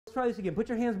let's try this again. Put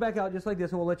your hands back out just like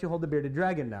this, and we'll let you hold the bearded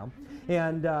dragon now.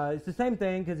 And it's the same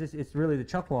thing, because it's really the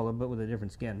chuckwaller, but with a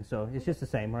different skin. So it's just the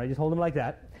same, all right? Just hold him like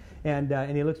that. And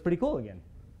he looks pretty cool again.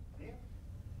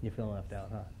 You're feeling left out,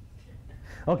 huh?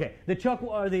 Okay, the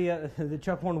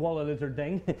chuckhorn waller lizard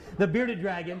thing, the bearded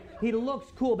dragon, he looks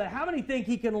cool, but how many think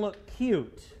he can look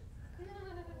cute?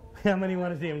 How many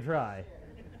want to see him try?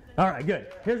 All right, good.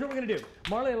 Here's what we're going to do.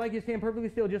 Marley, I'd like you to stand perfectly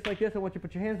still just like this. I want you to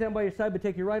put your hands down by your side, but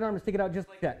take your right arm and stick it out just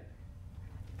like that.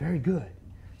 Very good.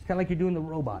 It's kind of like you're doing the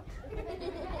robot,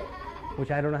 which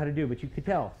I don't know how to do, but you could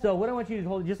tell. So what I want you to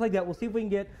hold it just like that. We'll see if we can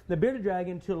get the bearded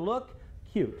dragon to look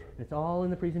cute. It's all in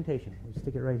the presentation. We'll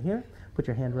stick it right here. Put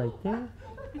your hand right there.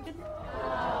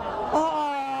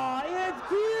 Oh, it's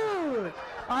cute!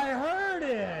 I heard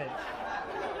it.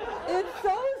 It's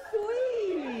so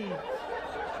sweet.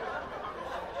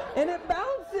 And it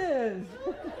bounces.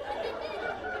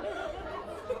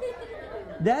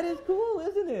 That is cool,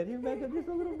 isn't it? Here, back up just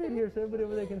a little bit here so everybody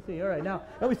over there can see. All right, now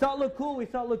we saw it look cool. We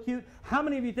saw it look cute. How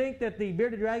many of you think that the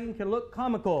bearded dragon can look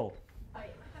comical?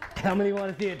 How many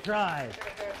want to see it try?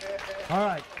 All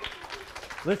right.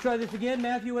 Let's try this again.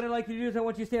 Matthew, what I'd like you to do is I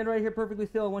want you to stand right here perfectly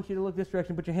still. I want you to look this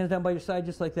direction. Put your hands down by your side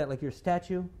just like that, like you're a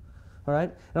statue. All right?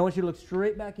 And I want you to look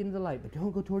straight back into the light, but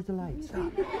don't go towards the light.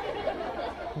 Stop.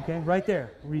 Okay? Right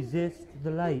there. Resist the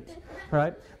light. All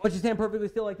right? I want you to stand perfectly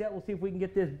still like that. We'll see if we can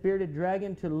get this bearded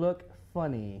dragon to look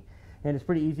funny. And it's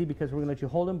pretty easy because we're going to let you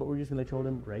hold him, but we're just going to let you hold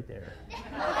him right there.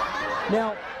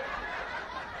 Now,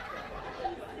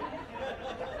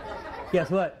 guess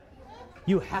what?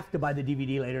 You have to buy the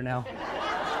DVD later now.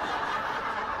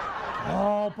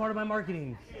 All part of my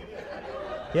marketing.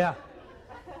 Yeah.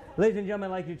 Ladies and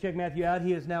gentlemen, I'd like you to check Matthew out.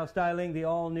 He is now styling the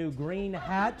all-new green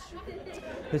hat.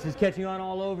 This is catching on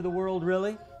all over the world,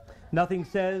 really. Nothing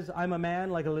says I'm a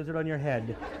man like a lizard on your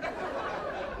head.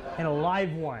 And a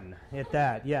live one at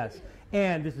that, yes.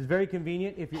 And this is very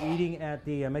convenient if you're eating at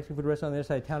the Mexican food restaurant on the other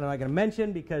side of town. I'm not going to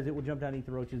mention because it will jump down and eat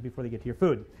the roaches before they get to your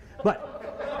food. But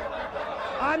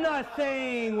I'm not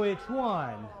saying which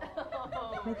one.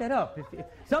 Make that up.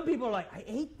 Some people are like, I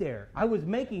ate there. I was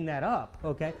making that up,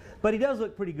 okay? But he does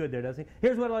look pretty good there, doesn't he?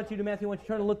 Here's what I want you to do, Matthew. I want you to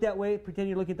turn and look that way. Pretend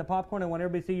you're looking at the popcorn. I want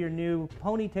everybody to see your new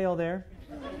ponytail there.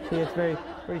 See, it's very,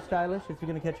 very stylish if you're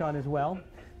going to catch on as well.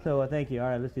 So thank you. All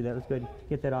right, let's do that. Let's go ahead and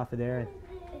get that off of there.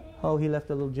 Oh, he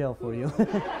left a little gel for you.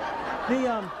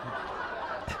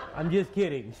 I'm just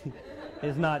kidding.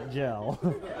 It's not gel.